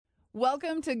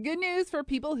Welcome to Good News for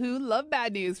People Who Love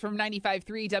Bad News from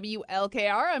 95.3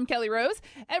 WLKR. I'm Kelly Rose.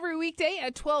 Every weekday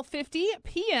at 12:50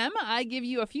 p.m., I give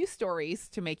you a few stories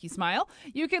to make you smile.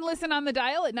 You can listen on the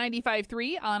dial at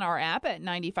 95.3, on our app at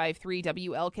 95.3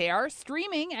 WLKR,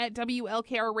 streaming at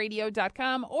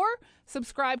WLKRradio.com, or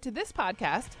subscribe to this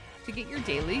podcast to get your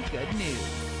daily good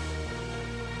news.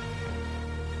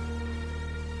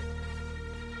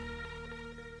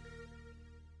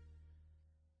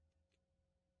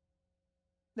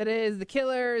 That is The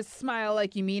Killers, Smile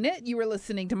Like You Mean It. You were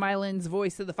listening to Mylan's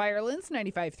Voice of the Firelands,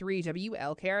 95.3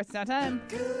 WLKR. It's now time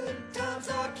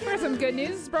for some good news.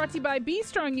 It's brought to you by Be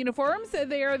Strong Uniforms.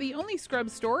 They are the only scrub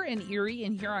store in Erie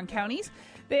and Huron counties.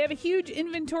 They have a huge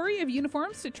inventory of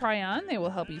uniforms to try on. They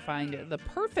will help you find the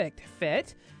perfect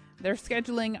fit. They're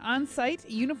scheduling on-site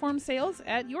uniform sales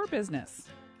at your business.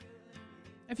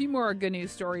 A few more good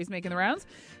news stories making the rounds.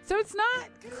 So it's not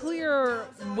clear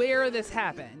where this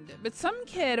happened, but some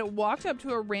kid walked up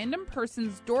to a random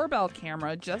person's doorbell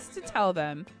camera just to tell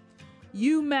them,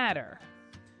 "You matter."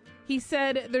 He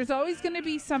said, "There's always going to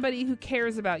be somebody who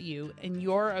cares about you, and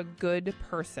you're a good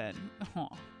person."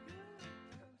 Aww.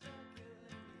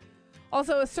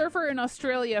 Also, a surfer in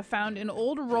Australia found an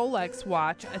old Rolex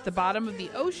watch at the bottom of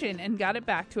the ocean and got it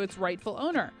back to its rightful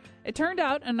owner. It turned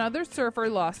out another surfer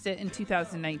lost it in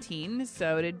 2019,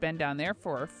 so it had been down there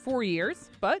for 4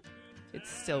 years, but it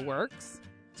still works.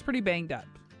 It's pretty banged up,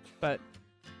 but...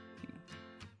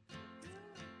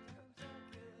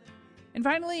 And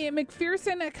finally,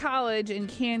 McPherson College in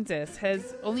Kansas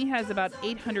only has about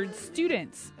 800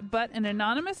 students, but an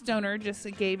anonymous donor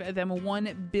just gave them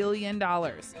 $1 billion.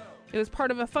 It was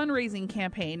part of a fundraising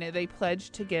campaign. They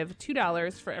pledged to give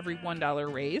 $2 for every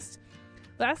 $1 raised.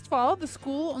 Last fall, the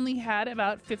school only had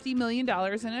about $50 million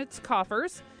in its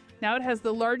coffers. Now it has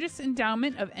the largest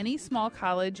endowment of any small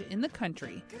college in the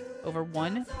country, over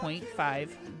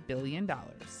 $1.5 billion. There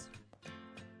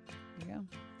you go.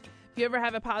 If you ever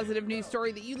have a positive news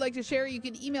story that you'd like to share, you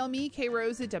can email me,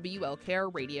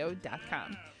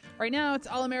 krose@WLKRradio.com. Right now, it's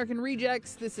All American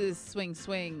Rejects. This is Swing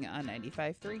Swing on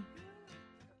 95.3.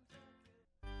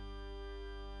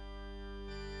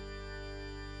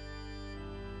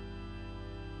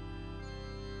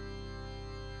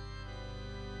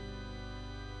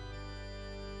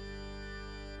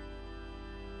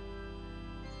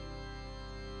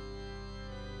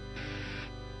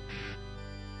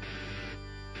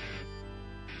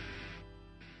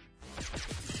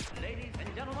 Ladies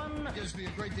and gentlemen, it gives me a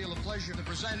great deal of pleasure to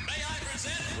present. May I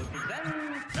present?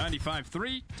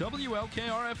 95.3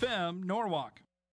 WLKR FM, Norwalk.